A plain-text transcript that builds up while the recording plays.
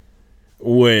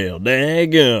Well,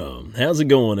 daggum. How's it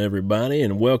going, everybody?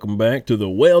 And welcome back to the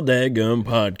Well Daggum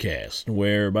podcast,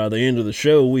 where by the end of the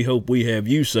show, we hope we have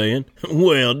you saying,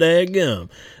 well, daggum.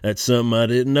 That's something I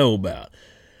didn't know about.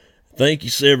 Thank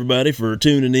you, everybody, for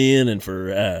tuning in and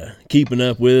for keeping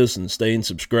up with us and staying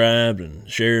subscribed and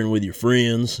sharing with your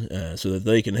friends so that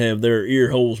they can have their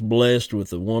ear holes blessed with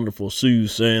the wonderful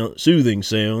soothing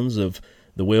sounds of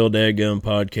the Well Daggum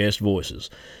podcast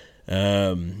voices.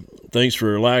 Thanks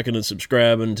for liking and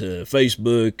subscribing to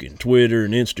Facebook and Twitter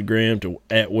and Instagram to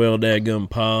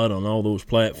 @WellDadGumPod on all those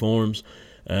platforms,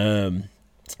 and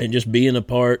just being a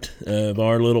part of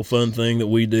our little fun thing that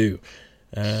we do.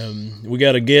 We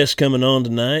got a guest coming on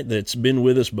tonight that's been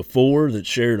with us before that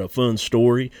shared a fun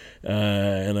story,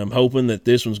 and I'm hoping that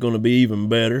this one's going to be even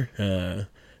better.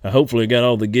 I hopefully got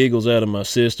all the giggles out of my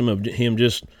system of him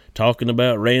just talking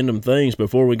about random things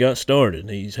before we got started.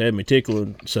 He's had me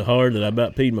tickling so hard that I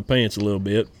about peed my pants a little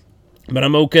bit. But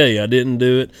I'm okay. I didn't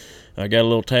do it. I got a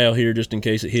little towel here just in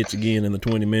case it hits again in the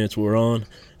 20 minutes we're on.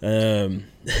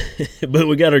 But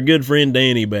we got our good friend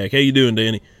Danny back. How you doing,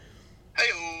 Danny?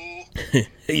 Hey-o.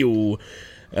 Hey-o.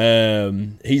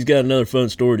 He's got another fun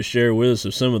story to share with us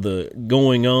of some of the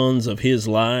going-ons of his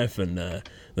life and the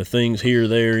things here,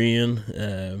 therein.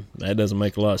 That doesn't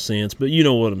make a lot of sense, but you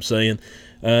know what I'm saying.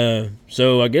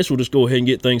 So I guess we'll just go ahead and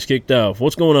get things kicked off.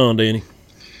 What's going on, Danny?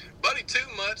 Buddy, too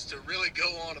much to really go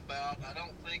on about. I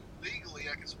don't think legally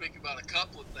I can speak about a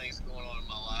couple of things going on in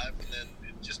my life, and then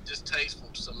just distasteful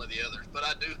to some of the others. But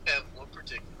I do have one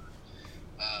particular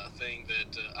thing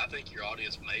that I think your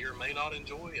audience may or may not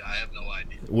enjoy. I have no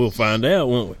idea. We'll find out,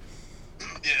 won't we?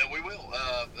 Yeah, we will.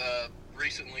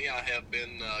 Recently, I have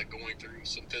been going through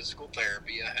some physical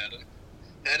therapy. I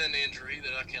had an injury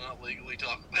that I cannot legally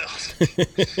talk about.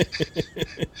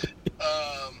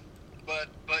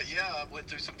 But yeah, I went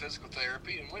through some physical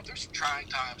therapy and went through some trying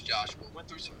times, Joshua. Went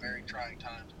through some very trying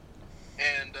times.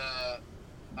 And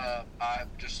I,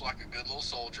 just like a good little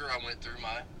soldier, I went through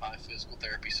my physical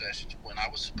therapy sessions when I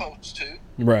was supposed to.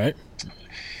 Right.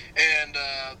 And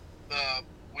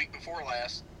week before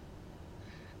last,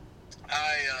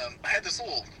 I had this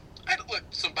little,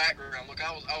 some background. Look,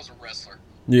 I was a wrestler.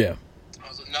 Yeah. I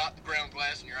was not the ground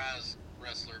glass in your eyes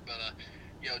wrestler, but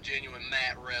a genuine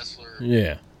mat wrestler.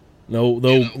 Yeah. No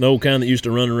kind that used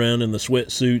to run around in the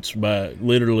sweatsuits by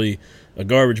literally a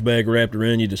garbage bag wrapped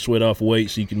around you to sweat off weight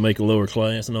so you can make a lower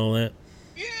class and all that.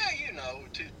 Yeah,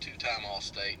 two-time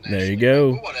All-State. There you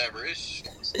go. Whatever. It's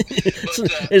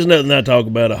but, there's nothing I talk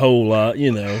about a whole lot,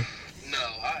 you know. No,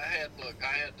 I had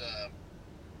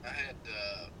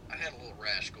a little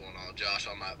rash going on, Josh,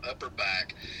 on my upper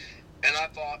back. And I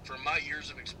thought, from my years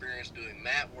of experience doing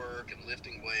mat work and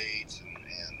lifting weights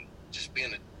and just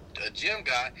being a gym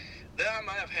guy, that I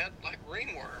might have had like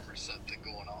ringworm or something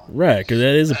going on. Right, because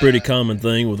that is a pretty common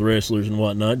thing with wrestlers and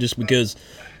whatnot. Just because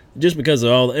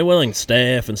of all, like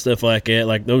staff and stuff like that.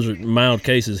 Like those are mild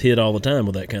cases hit all the time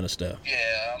with that kind of stuff.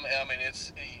 Yeah, I mean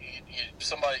it's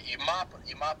you mop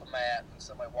a mat and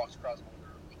somebody walks across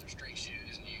with their street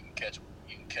shoes and you can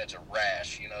catch a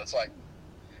rash. It's like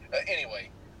anyway.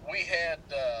 We had,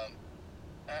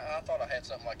 I thought I had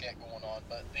something like that going on,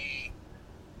 but the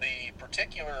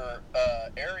particular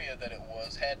area that it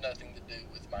was had nothing to do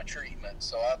with my treatment.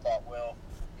 So I thought, well,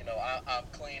 I'm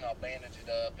clean. I'll bandage it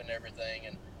up and everything,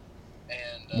 and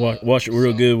wash it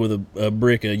real good with a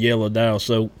brick of yellow dial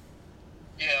soap.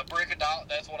 Yeah, a brick of dial.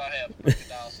 That's what I have. A brick of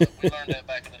dial soap. We learned that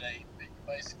back in the day.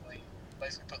 Basically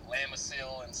put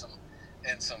Lamisil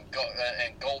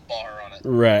and Gold Bar on it.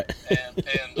 Right. And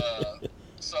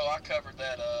so I covered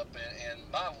that up, and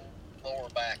my lower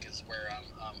back is where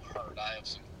I'm hurt. I have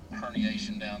some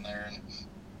herniation down there, and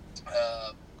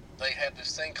they have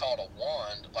this thing called a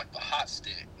wand, like the hot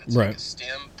stick. It's right. Like a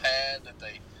stem pad that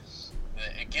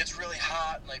it gets really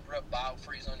hot, and they rub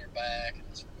biofreeze on your back, and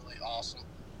it's really awesome.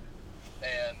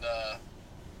 And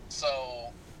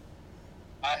so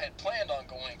I had planned on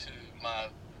going to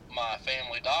my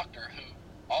family doctor, who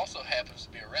also happens to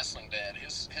be a wrestling dad.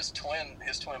 His twin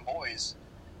boys.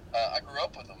 I grew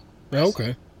up with them.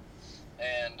 Okay.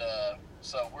 And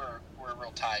so we're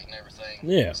real tight and everything.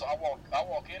 Yeah. So I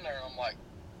walk in there and I'm like,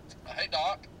 hey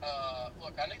doc,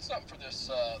 look, I need something for this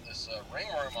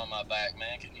ringworm on my back,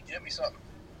 man. Can you get me something?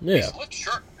 Yeah. He's like, lift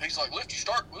your shirt. He's like, lift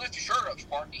your shirt up,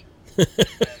 Sparky. And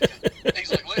he's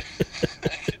like,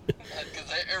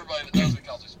 because everybody that knows me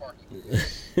calls me Sparky.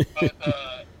 But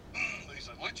he's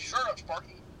like, lift your shirt up,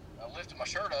 Sparky. I lifted my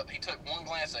shirt up. He took one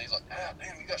glance at it. He's like,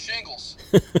 damn, you got shingles.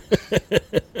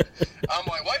 I'm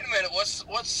like, wait a minute, what's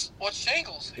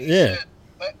shingles? He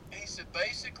said,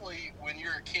 basically, when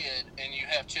you're a kid and you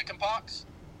have chicken pox,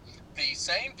 the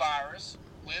same virus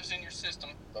lives in your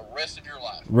system the rest of your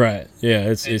life. Right. Yeah.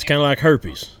 It's kind of like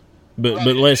herpes, but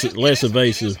less evasive.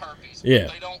 It is herpes, yeah.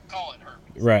 But they don't call it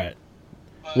herpes. Right.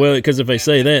 But, well, because if they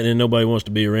say that, then nobody wants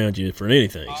to be around you for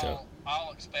anything.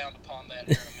 I'll expound upon that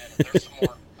here in a minute. There's some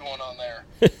more going on there.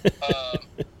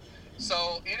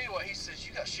 So anyway, he says,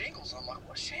 you got shingles. I'm like,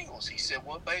 what shingles? He said,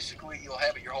 well, basically you'll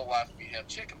have it your whole life if you have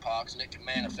chicken pox, and it can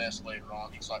manifest later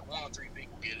on. He's like, 1 in 3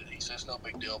 people get it. He says, no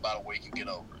big deal. About a week you get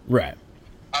over it. Right.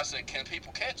 I said, can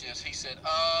people catch this? He said,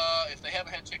 if they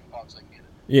haven't had chicken pox, they can get it.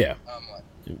 Yeah. I'm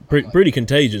like, pretty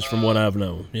contagious from what I've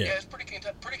known. Yeah. Yeah, it's pretty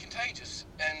contagious.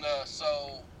 And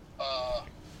so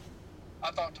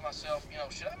I thought to myself,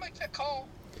 should I make that call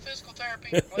to physical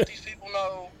therapy? Let these people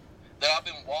know that I've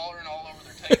been wallering all over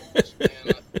their tables,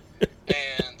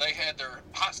 and they had their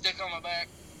hot stick on my back,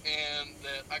 and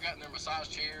that I got in their massage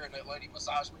chair, and that lady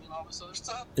massaged me and all this other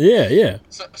stuff. Yeah, yeah.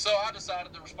 So I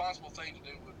decided the responsible thing to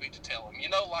do would be to tell them.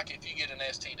 Like if you get an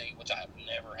STD, which I've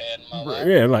never had in my life.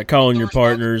 Yeah, like calling your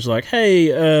partners, like,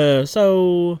 hey,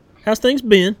 so how's things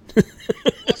been?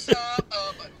 What's up?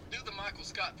 But do the Michael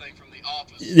Scott thing from The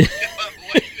Office.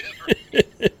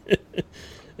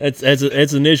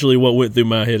 That's initially what went through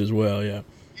my head as well. Yeah.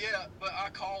 Yeah, but I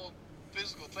called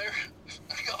physical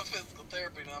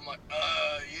therapy. And I'm like,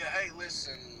 yeah, hey,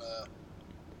 listen,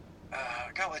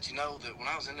 I gotta let you know that when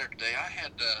I was in there today,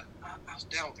 I was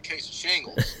down with a case of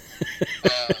shingles,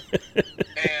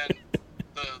 and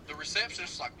the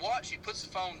receptionist's like, what? She puts the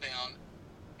phone down,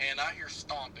 and I hear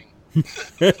stomping.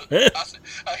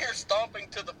 I hear stomping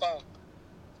to the phone.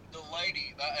 The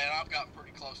lady, and I've gotten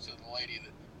pretty close to the lady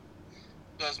that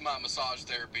does my massage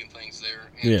therapy and things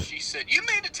there, and she said, you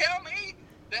mean to tell me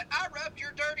that I rubbed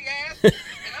your dirty ass and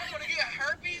I'm going to get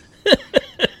herpes?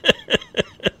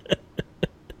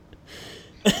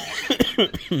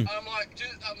 I'm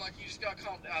like, you just got to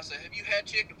calm down. I said, have you had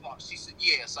chicken pox? She said,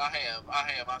 yes, I have.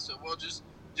 I said, well, just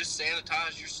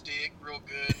sanitize your stick real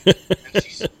good, and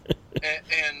she said,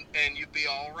 and you'll be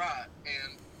all right.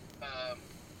 And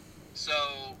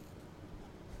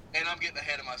and I'm getting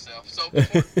ahead of myself. So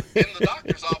in the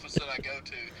doctor's office that I go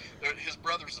to, his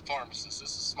brother's a pharmacist. This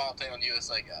is small town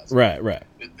USA, guys. Right.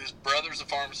 His brother's a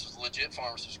pharmacist, legit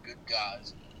pharmacist, good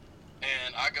guys.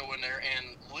 And I go in there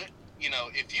and,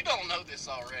 if you don't know this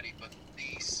already, but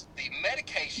the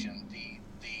medication, the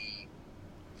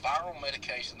viral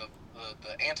medication, the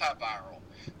antiviral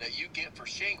that you get for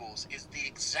shingles is the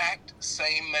exact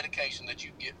same medication that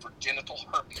you get for genital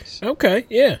herpes. Okay,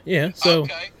 yeah. So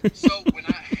when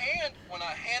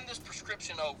I hand this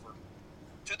prescription over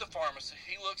to the pharmacist,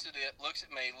 he looks at it, looks at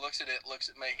me.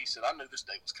 He said, I knew this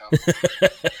day was coming.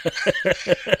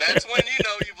 That's when you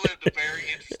know you've lived a very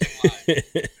interesting life.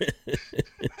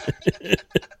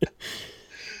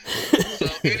 So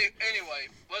anyway,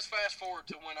 let's fast forward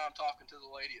to when I'm talking to the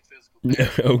lady at physical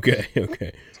therapy.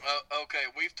 Okay. Okay,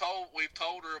 we've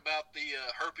told her about the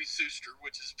herpes zoster,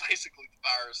 which is basically the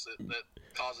virus that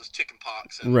causes chicken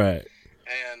pox. Right.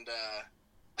 And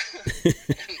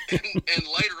and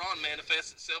later on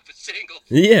manifests itself as shingles.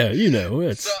 Yeah,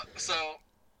 it's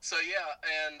so yeah,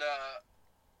 and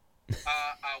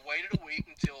I waited a week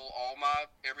until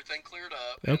everything cleared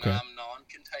up, and I'm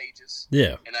non-contagious.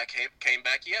 Yeah. And I came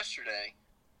back yesterday,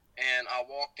 and I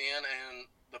walked in, and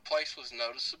the place was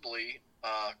noticeably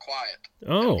quiet.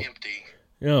 And empty.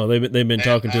 Oh, they've been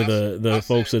talking to the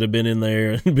folks that have been in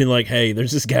there and been like, hey,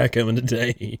 there's this guy coming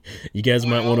today. You guys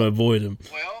might want to avoid him.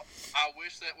 Well, I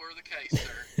wish that were the case,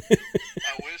 sir.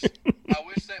 I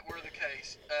wish that were the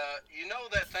case.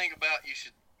 That thing about you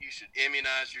should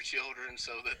immunize your children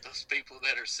so that those people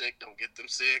that are sick don't get them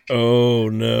sick. Oh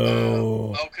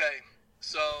no. Okay,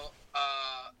 so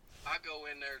I go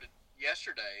in there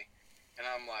yesterday, and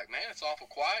I'm like, man, it's awful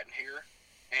quiet in here.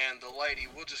 And the lady,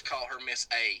 we'll just call her Miss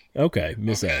A. Okay,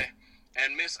 Miss A.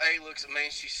 And Miss A looks at me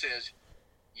and she says,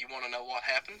 you want to know what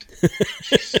happened?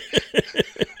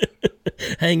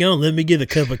 Hang on, let me get a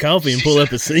cup of coffee and pull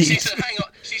up a seat. She said,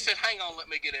 hang on, let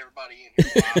me get everybody in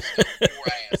here while I stuff your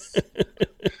ass.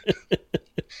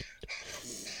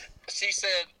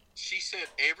 She said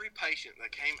every patient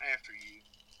that came after you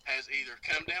has either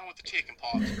come down with the chicken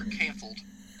pox or canceled.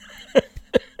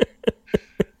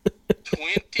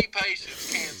 20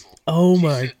 patients canceled. Oh,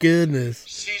 my goodness.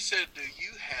 She said, do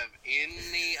you have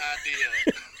any idea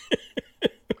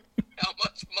how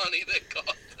much money they cost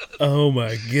us? Oh,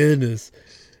 my goodness.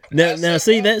 Now,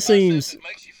 see, that seems... It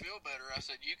makes you feel better. I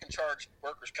said, you can charge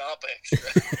workers' comp extra.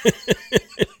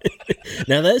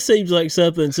 Now, that seems like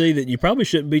something, see, that you probably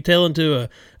shouldn't be telling to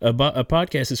a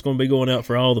podcast that's going to be going out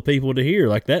for all the people to hear.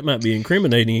 Like, that might be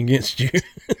incriminating against you.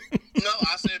 No,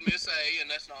 I said Miss A, and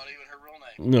that's not even her real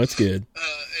name. No, that's good.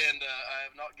 And I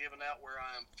have not given out where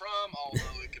I from,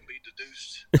 although it can be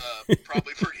deduced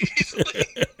probably pretty easily.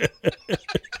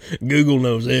 Google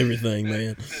knows everything,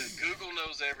 man. Google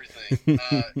knows everything.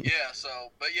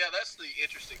 But that's the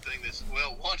interesting thing.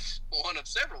 One of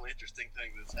several interesting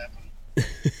things that's happened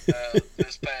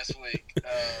this past week.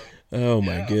 Oh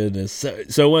my goodness!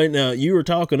 So wait, now you were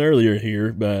talking earlier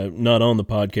here, not on the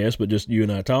podcast, but just you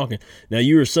and I talking. Now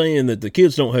you were saying that the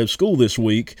kids don't have school this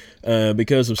week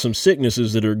because of some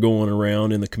sicknesses that are going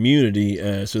around in the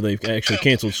community. So they've actually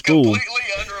canceled school. Completely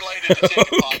unrelated to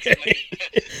chickenpox.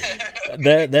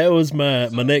 That was my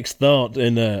next thought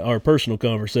in our personal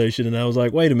conversation, and I was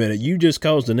like, wait a minute, you just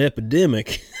caused an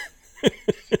epidemic. Yeah,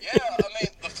 I mean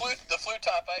the flu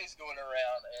type A is going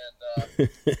around,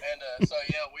 so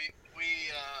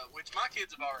which my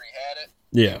kids have already had it.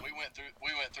 Yeah, we went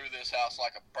through this house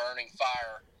like a burning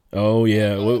fire. Oh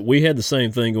yeah, we had the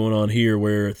same thing going on here,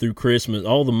 where through Christmas,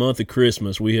 all the month of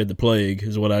Christmas, we had the plague,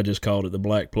 is what I just called it, the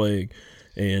Black Plague,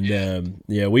 and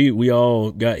we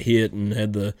all got hit and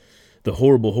had the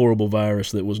horrible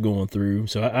virus that was going through.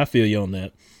 So I feel you on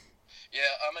that. Yeah,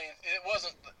 I mean it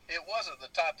wasn't the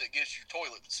type that gets your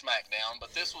toilet smacked down,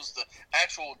 but this was the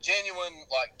actual genuine,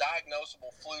 like,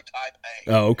 diagnosable flu type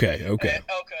A. Oh, okay. And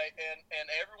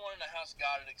everyone in the house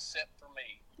got it except for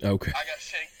me. Okay. I got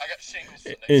shingles the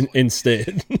next week.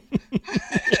 Instead.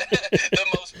 The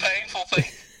most painful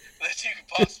thing that you could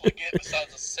possibly get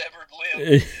besides a severed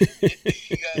limb.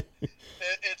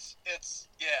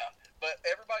 But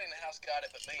everybody in the house got it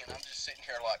but me, and I'm just sitting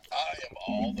here like, I am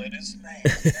all that is man.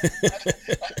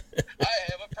 I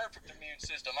have a perfect immune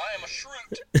system. I am a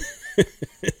shroot.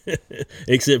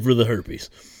 Except for the herpes.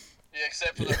 Yeah,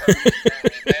 except for the herpes.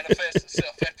 It manifests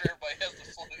itself after everybody has the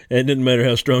flu. It doesn't matter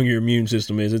how strong your immune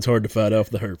system is, it's hard to fight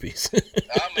off the herpes. I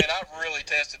mean, I've really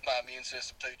tested my immune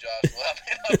system too, Josh. Well, I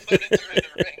mean, I put it through the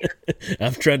ringer.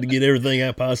 I've tried to get everything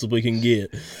I possibly can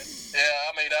get. Yeah,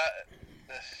 I mean,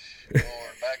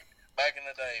 Lord, back in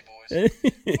the day, boys.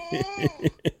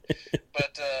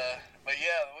 But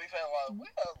yeah, we've had a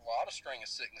lot of string of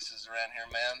sicknesses around here,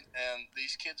 man. And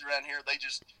these kids around here, they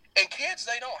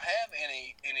don't have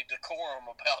any decorum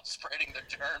about spreading their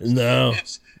germs. No.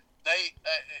 They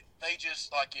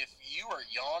just, like, if you are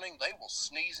yawning, they will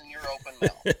sneeze in your open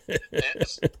mouth.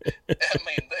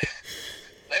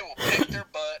 They will pick their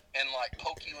butt and, like,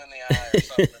 poke you in the eye or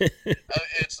something.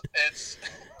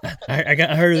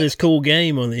 I heard of this cool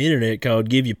game on the internet called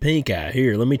Give You Pink Eye.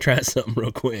 Here, let me try something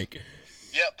real quick.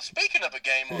 Yeah, speaking of a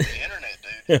game on the internet,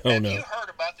 dude, have you heard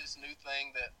about this new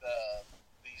thing that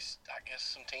these, I guess,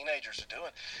 some teenagers are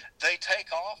doing? They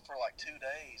take off for like 2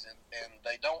 days and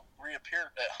they don't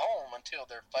reappear at home until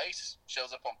their face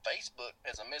shows up on Facebook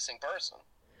as a missing person.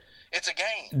 It's a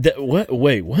game. What?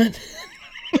 Wait, what?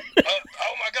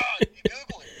 Oh my God! You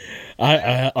Google it.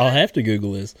 I'll have to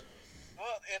Google this.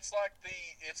 Well, it's like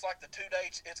the 2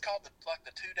 day. It's called the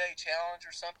 2 day challenge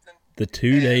or something. The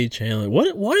 2 day challenge.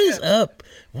 What is up?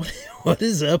 What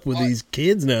is up with these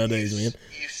kids nowadays, man?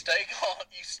 You stay on.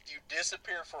 You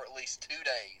disappear for at least 2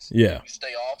 days. Yeah. You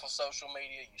stay off of social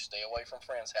media. You stay away from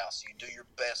friends' house. You do your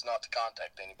best not to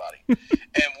contact anybody.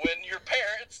 And when your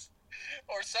parents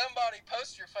or somebody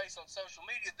posts your face on social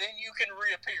media, then you can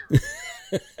reappear.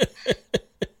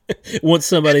 Once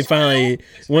somebody's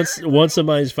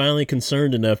finally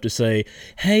concerned enough to say,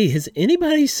 "Hey, has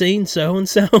anybody seen so and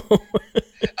so?" Oh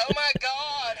my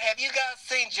God! Have you guys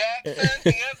seen Jackson?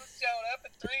 He hasn't shown up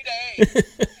in 3 days.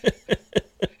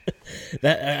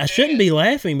 I shouldn't be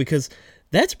laughing because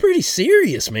that's pretty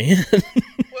serious, man.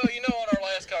 Well, in our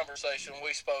last conversation,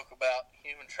 we spoke about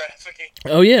human trafficking.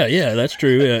 Oh yeah, that's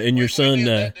true. And your son.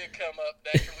 That did come up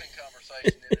naturally in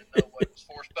conversation, and in no way was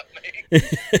forced by me.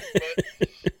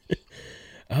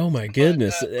 Oh my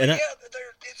goodness! It's a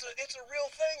real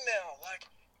thing now. Like,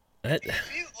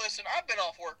 if you listen, I've been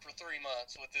off work for 3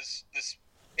 months with this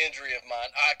injury of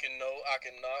mine. I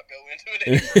cannot go into it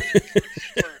any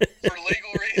further for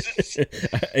legal reasons.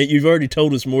 You've already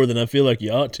told us more than I feel like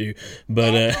you ought to,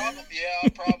 but I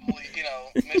probably,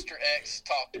 Mr. X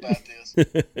talked about this,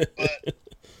 but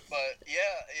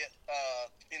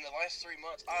in the last 3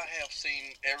 months, I have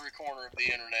seen every corner of the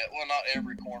internet. Well, not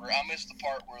every corner. I missed the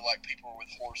part where like people were with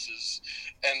horses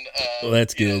and. Well,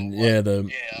 that's good.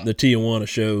 The Tijuana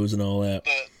shows and all that.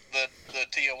 The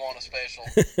Tijuana special.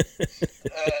 I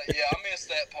missed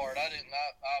that part. I didn't.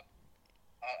 I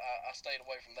stayed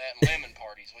away from that. And lemon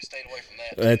parties, we stayed away from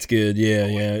that. That's good. Yeah.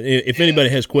 If anybody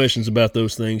has questions about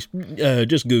those things,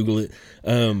 just Google it.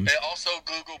 And also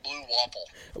Google blue waffle.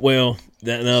 Well,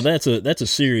 that's a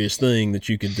serious thing that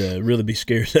you could really be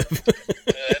scared of.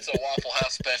 It's a Waffle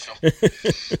House special,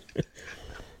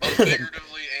 both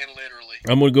figuratively and literally.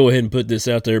 I'm going to go ahead and put this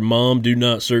out there. Mom, do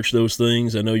not search those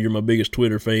things. I know you're my biggest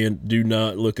Twitter fan. Do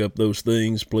not look up those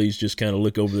things. Please just kind of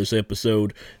look over this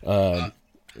episode. I'm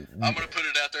going to put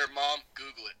it out there. Mom,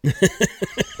 Google it.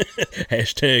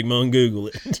 Hashtag Mom, Google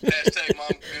it. Hashtag Mom,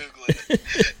 Google it.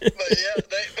 But yeah,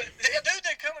 dude,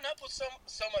 they're coming up with so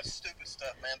much stupid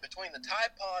stuff, man. Between the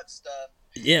Tide Pod stuff.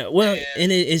 Yeah, well, and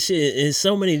it's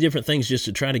so many different things just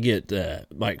to try to get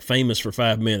like famous for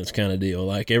 5 minutes kind of deal.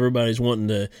 Like everybody's wanting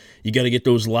to, you got to get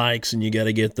those likes and you got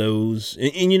to get those,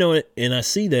 and you know, and I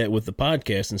see that with the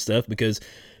podcast and stuff because,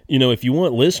 you know, if you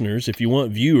want listeners, if you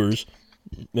want viewers,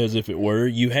 as if it were,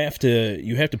 you have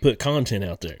to put content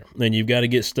out there, and you've got to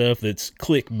get stuff that's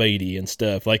clickbaity and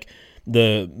stuff. Like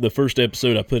the first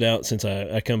episode I put out since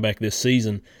I come back this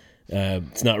season,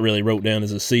 it's not really wrote down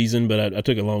as a season, but I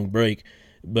took a long break.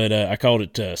 But I called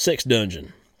it Sex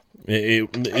Dungeon.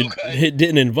 It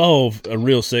didn't involve a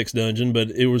real sex dungeon,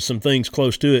 but it was some things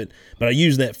close to it. But I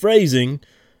used that phrasing,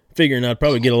 figuring I'd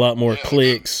probably get a lot more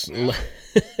clicks. Yeah.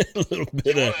 A little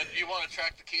bit you want to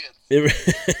attract the kids.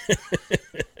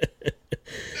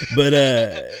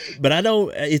 But I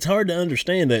don't. It's hard to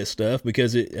understand that stuff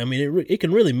because it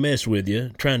can really mess with you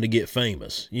trying to get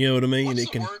famous. You know what I mean?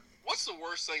 What's the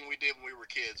worst thing we did when we were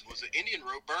kids? Was it Indian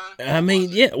rope burn? I mean,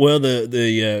 yeah. Well, the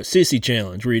sissy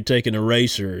challenge where you take an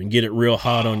eraser and get it real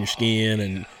hot on your skin,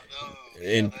 and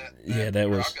that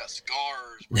was. I got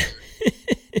scars, brother.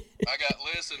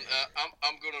 Listen,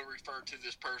 I'm going to refer to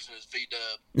this person as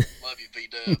V-Dub. Love you,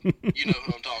 V-Dub. You know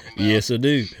who I'm talking about. Yes, I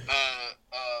do.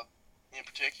 In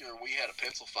particular, we had a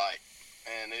pencil fight,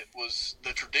 and it was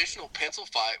the traditional pencil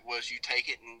fight was you take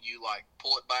it and you like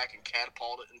pull it back and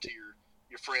catapult it into your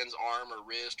friend's arm or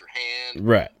wrist or hand.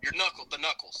 Right. The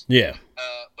knuckles. Yeah.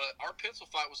 But our pencil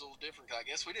fight was a little different. I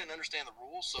guess we didn't understand the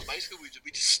rules, so basically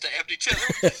we just stabbed each other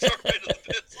with the short end of the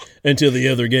pencil. Until the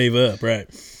other gave up, right?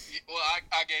 Well,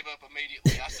 I gave up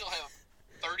immediately. I still have,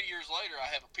 30 years later, I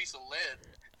have a piece of lead,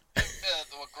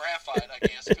 graphite, I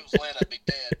guess. If it was lead, I'd be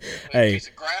dead. A piece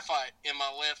of graphite in my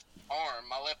left arm,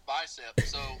 my left bicep.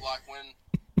 So, like, when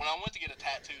I went to get a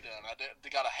tattoo done, they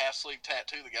got a half-sleeve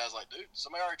tattoo. The guy's like, dude,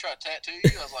 somebody already tried to tattoo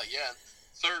you? I was like, yeah,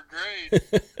 3rd grade.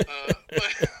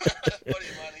 Buddy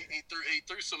of mine, he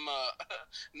threw some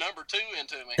number 2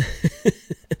 into me.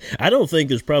 I don't think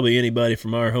there's probably anybody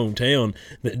from our hometown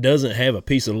that doesn't have a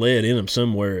piece of lead in them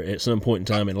somewhere at some point in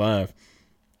time in life.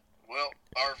 Well,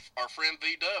 our friend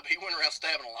V-Dub, he went around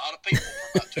stabbing a lot of people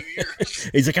for about 2 years.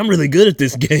 He's like, I'm really good at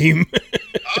this game.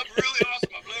 I'm really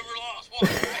awesome. I've never lost one.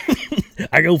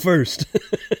 I go first. Me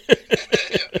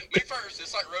first.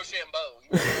 It's like Rochambeau.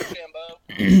 You know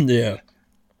Rochambeau? Yeah.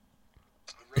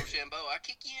 Rochambeau, I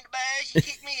kick you in the bash, you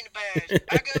kick me in the bash.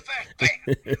 I go first. Bam.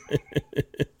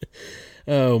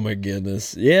 Oh my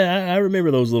goodness! Yeah, I remember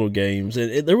those little games.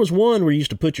 And there was one where you used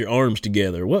to put your arms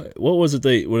together. What was it?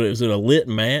 Was it a lit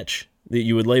match that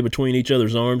you would lay between each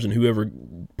other's arms, and whoever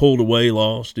pulled away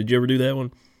lost? Did you ever do that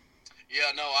one?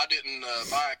 Yeah, no, I didn't.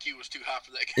 My IQ was too high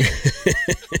for that game.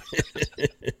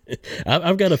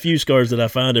 I've got a few scars that I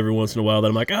find every once in a while that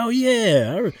I'm like, oh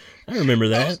yeah, I remember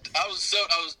that. I was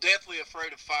deathly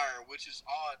afraid of fire, which is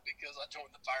odd because I joined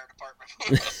the fire department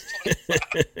when I was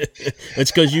 25.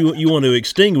 It's because you want to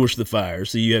extinguish the fire,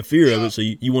 so you have fear of it, so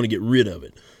you want to get rid of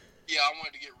it. Yeah, I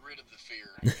wanted to get rid of the fear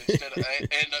instead of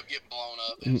end up getting blown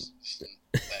up. It's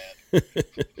bad.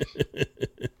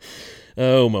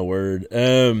 Oh my word!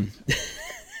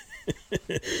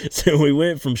 So we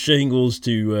went from shingles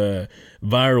to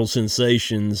viral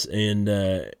sensations, and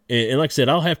like I said,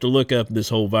 I'll have to look up this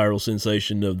whole viral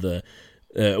sensation of the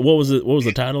what was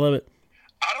the title of it?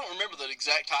 I don't remember the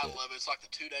exact title of it. It's like the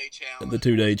 2-day challenge. The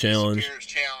 2-day challenge. Disappearance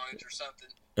challenge or something.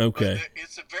 Okay. But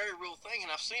it's a very real thing,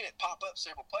 and I've seen it pop up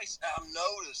several places. I've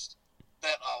noticed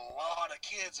that a lot of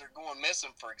kids are going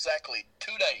missing for exactly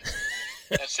 2 days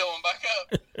and showing back up.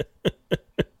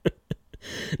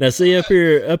 Now, see, up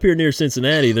here near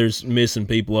Cincinnati, there's missing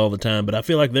people all the time, but I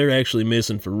feel like they're actually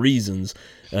missing for reasons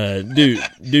due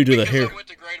to the hair. I went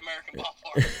to Great American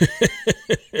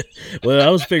Ballpark. Well,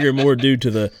 I was figuring more due to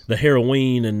the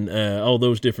heroin and all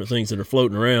those different things that are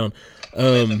floating around.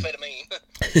 But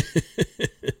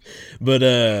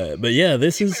yeah,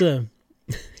 this is. Do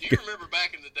you remember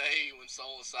back in the day when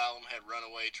Soul Asylum had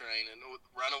Runaway Train, and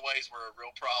runaways were a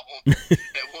real problem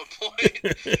at one point,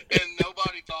 and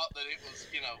nobody thought that it was,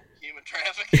 human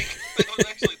trafficking? They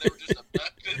were just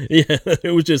abducted. Yeah,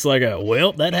 it was just like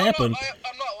that happened.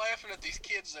 I'm not laughing at these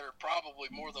kids that are probably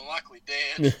more than likely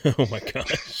dead. Oh my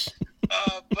gosh.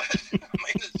 But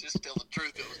it's just still the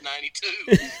truth. It was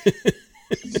 92.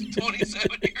 It's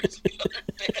 27 years ago, they're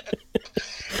dead.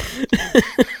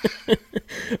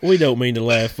 we don't mean to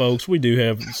laugh, folks. We do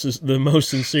have the most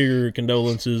sincere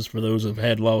condolences for those who've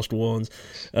had lost ones.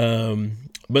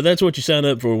 But that's what you sign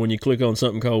up for when you click on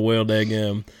something called Well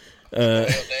Daggum. Well,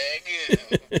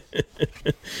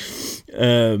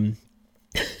 daggum.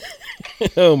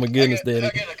 Oh my goodness, Daddy.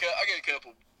 I get a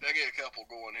couple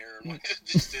going here.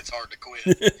 It's hard to quit.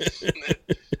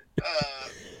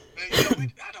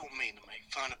 I don't mean to make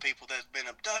fun of people that's been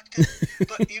abducted,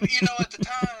 but at the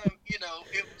time,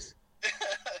 it was.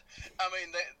 I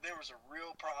mean, there was a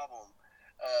real problem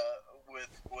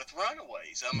with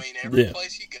runaways. I mean, every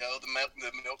place you go, the milk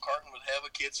carton would have a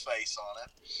kid's face on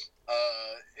it.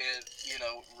 And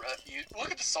you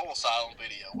look at the Soul Asylum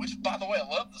video, which, by the way, I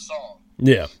love the song.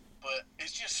 Yeah. But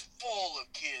it's just full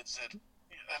of kids that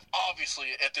have obviously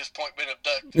at this point been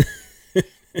abducted.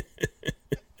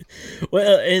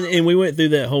 Well, and we went through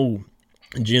that whole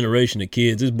generation of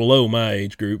kids. It's below my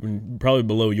age group and probably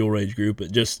below your age group,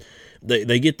 but just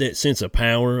they get that sense of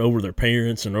power over their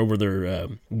parents and over their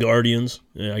guardians,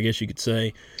 I guess you could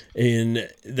say. And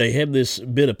they have this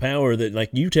bit of power that,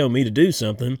 like, you tell me to do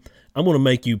something, I'm going to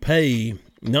make you pay,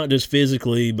 not just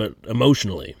physically, but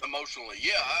emotionally. Emotionally,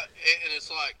 yeah. And it's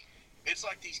like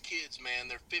these kids, man,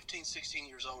 they're 15, 16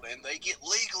 years old, and they get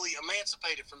legally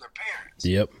emancipated from their parents.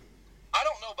 Yep. I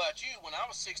don't know about you. When I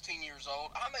was 16 years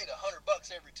old, I made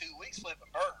 $100 every 2 weeks flipping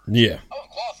burgers. Yeah. I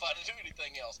wasn't qualified to do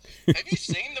anything else. Have you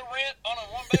seen the rent on a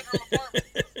one-bedroom apartment?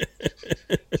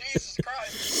 Jesus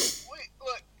Christ.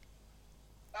 Look,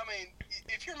 I mean,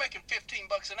 if you're making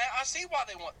 $15 an hour, I see why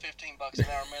they want $15 an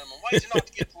hour minimum wage, not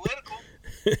to get political.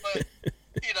 But,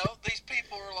 these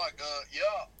people are like,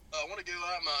 I want to go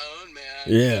out my own, man.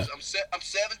 Yeah. I'm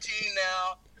 17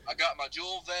 now. I got my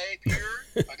Jewel vape here.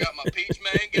 I got my peach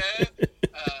mango.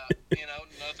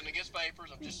 Nothing against vapors.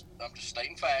 I'm just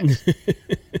stating facts.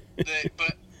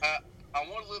 But I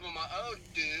want to live on my own,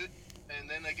 dude. And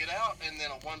then they get out, and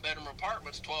then a one-bedroom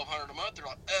apartment's $1,200 a month. They're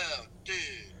like, oh,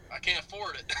 dude, I can't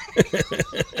afford it.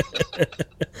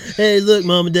 Hey, look,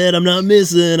 Mom and Dad, I'm not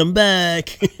missing. I'm back.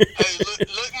 Hey,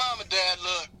 look, Mom and Dad,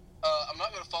 look. I'm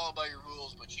not going to follow by your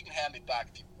rules, but you can have me back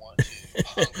if you want to.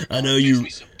 I know you. Me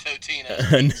some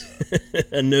Totino.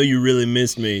 I know you really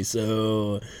miss me,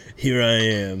 so here I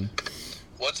am.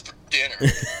 What's for dinner?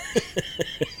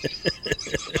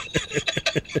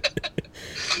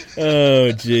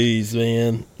 Oh, jeez,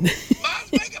 man.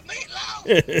 Mom's making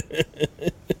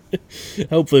meatloaf.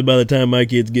 Hopefully by the time my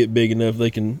kids get big enough,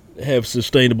 they can have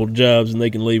sustainable jobs and they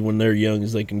can leave when they're young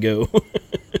as they can go. Yeah,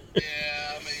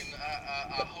 I mean,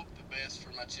 I hope the best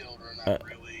for my children.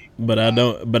 But I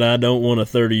don't want a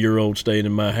 30-year-old staying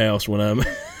in my house when I'm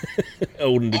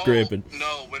old and decrepit.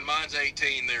 No, when mine's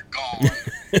 18, they're gone.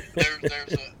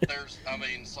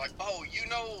 It's like,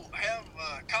 have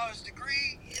a college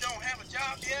degree, you don't have a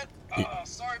job yet?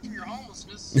 Sorry for your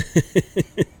homelessness.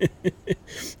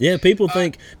 Yeah, people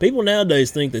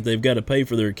nowadays think that they've got to pay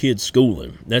for their kids'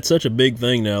 schooling. That's such a big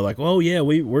thing now. Like, oh yeah,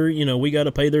 we got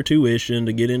to pay their tuition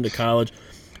to get into college.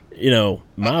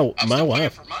 My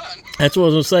wife. That's what I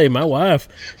was gonna say. My wife,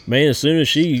 man, as soon as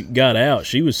she got out,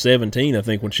 she was 17, I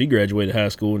think, when she graduated high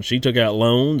school, and she took out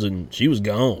loans and she was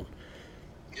gone.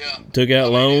 Yeah. Took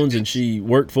out loans and she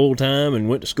worked full time and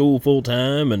went to school full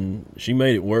time, and she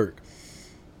made it work.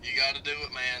 You got to do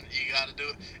it, man. You got to do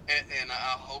it, and I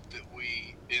hope that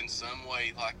we, in some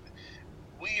way,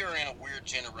 we are in a weird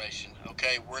generation.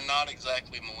 Okay, we're not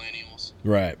exactly millennials,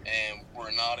 right? And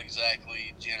we're not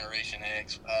exactly Generation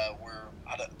X. We're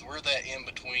that in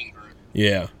between group.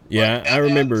 Yeah. I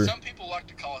remember. Some people like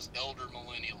to call us elder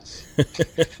millennials.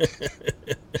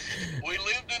 We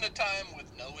lived in a time with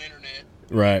no internet.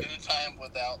 Right. We lived in a time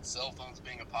without cell phones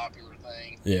being a popular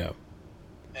thing. Yeah.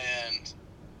 And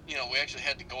we actually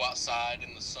had to go outside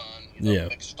in the sun. Yeah. A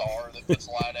big star that puts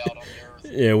light out on the earth.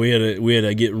 Yeah, we had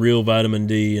to get real vitamin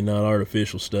D and not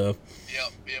artificial stuff. Yeah,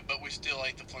 but we still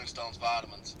ate the Flintstones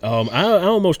vitamins. I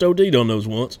almost OD'd on those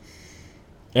once.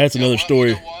 That's another story.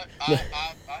 You know what? I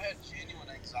had genuine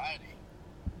anxiety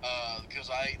because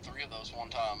I ate 3 of those one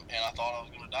time, and I thought I was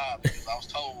going to die because I was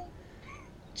told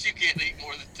you can't eat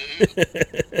more than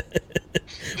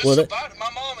 2.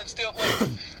 My mom and still. Look,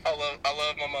 I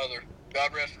love my mother.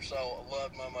 God rest her soul. I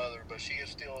love my mother, but she is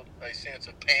still a sense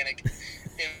of panic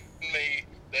in me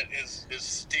that is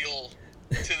still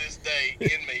to this day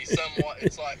in me somewhat.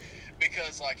 It's like,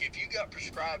 because if you got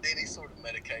prescribed any sort of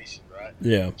medication, right?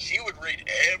 Yeah. She would read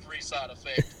every side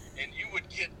effect, and you would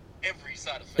get every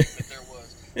side effect that there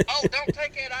was. Oh, don't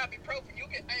take that ibuprofen. You'll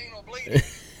get anal bleeding.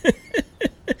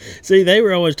 See, they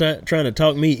were always trying to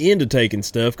talk me into taking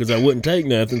stuff because I wouldn't take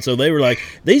nothing. So they were like,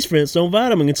 these Flintstone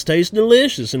vitamins taste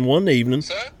delicious. And one evening,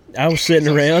 Son, I was sitting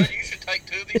around. You should take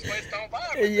 2 of these Westone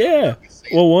Vipers. Yeah.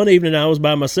 Well, one evening I was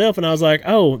by myself and I was like,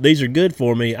 "Oh, these are good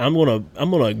for me. I'm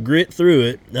gonna grit through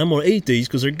it. I'm gonna eat these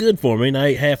because they're good for me." And I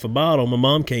ate half a bottle. My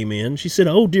mom came in. She said,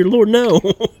 "Oh, dear Lord, no."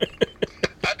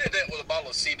 I did that with a bottle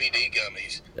of CBD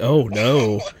gummies. Oh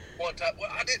no. One time,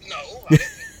 well, I didn't know.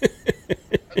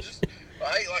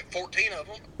 I ate like 14 of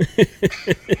them. and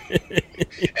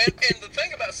the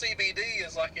thing about CBD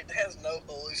is like it has no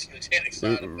hallucinogenic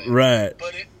side effects. Right.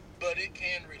 But it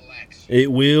can relax you.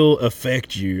 It will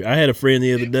affect you. I had a friend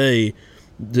the other day,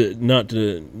 not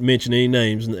to mention any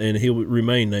names, and he'll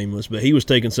remain nameless, but he was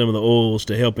taking some of the oils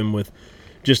to help him with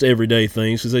just everyday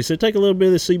things, because they said take a little bit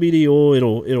of the CBD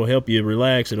oil, it'll help you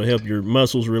relax, it'll help your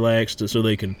muscles relax so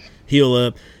they can heal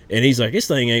up. And he's like, this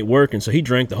thing ain't working, so he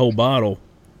drank the whole bottle.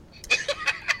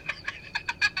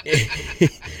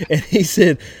 And he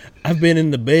said, I've been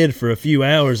in the bed for a few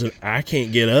hours and I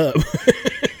can't get up.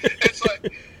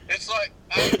 It's like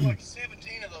I had like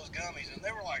 17 of those gummies, and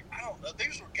they were like, I don't know,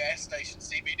 these were gas station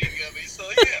CBD gummies, so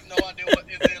you have no idea what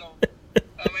is in them.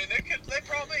 I mean, they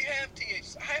probably have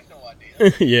THC. I have no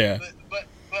idea. Yeah. But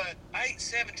I ate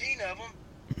 17 of them,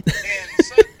 and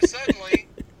suddenly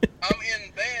I'm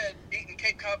in bed eating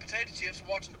Cape Cod potato chips and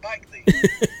watching the bike thief.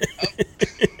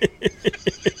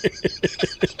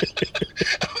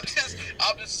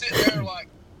 I'm just sitting there like,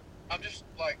 I'm just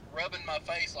like rubbing my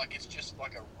face like it's just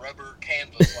like a rubber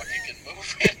canvas, like it can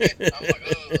move in it. I'm like,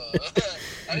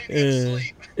 I need to go to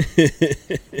sleep.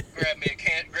 Grab me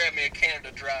a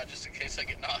Canada Dry just in case I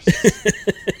get nauseous.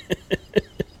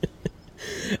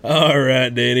 All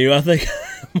right, Danny. I think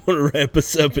I'm going to wrap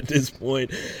us up at this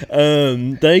point.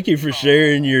 Thank you for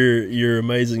sharing your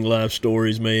amazing life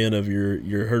stories, man, of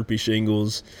your herpes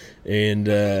shingles and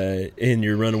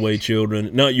your runaway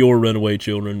children. Not your runaway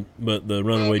children, but the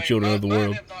runaway children of the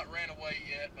world. Mine have not ran away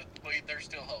yet, but there's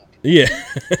still hope. Yeah.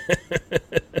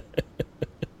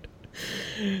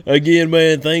 Again,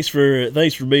 man, thanks for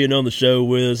being on the show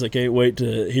with us. I can't wait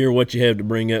to hear what you have to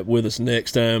bring up with us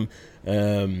next time.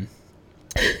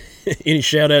 Any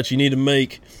shout outs you need to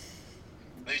make?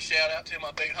 Big shout out to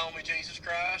my big homie Jesus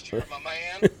Christ. You're my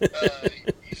man.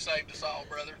 You saved us all,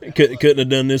 brother. Couldn't have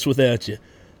done this without you.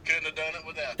 Couldn't have done it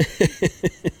without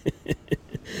you.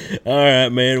 All right,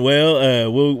 man.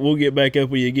 Well, we'll get back up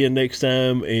with you again next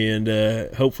time,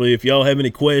 and hopefully, if y'all have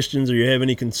any questions or you have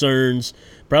any concerns,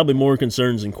 probably more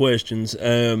concerns than questions,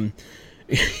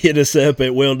 hit us up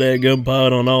at Well Dadgum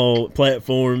Pod on all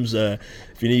platforms. If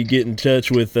you need to get in touch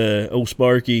with old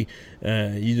Sparky,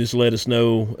 you just let us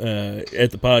know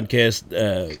at the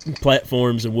podcast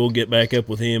platforms, and we'll get back up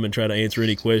with him and try to answer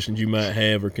any questions you might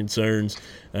have or concerns.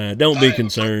 Don't be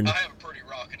concerned. I have a pretty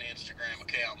rocking Instagram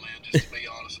account, man, just to be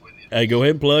honest with you. Hey, go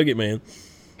ahead and plug it, man.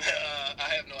 I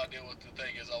have no idea what the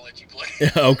thing is. I'll let you play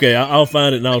it. Okay, I'll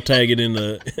find it and I'll tag it in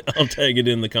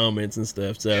the comments and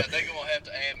stuff. So yeah, they're gonna have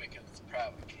to add me because it's a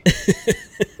private account.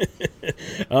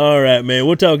 All right, man.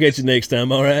 We'll talk at you next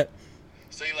time. All right.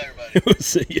 See you later, buddy. We'll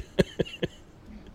see you.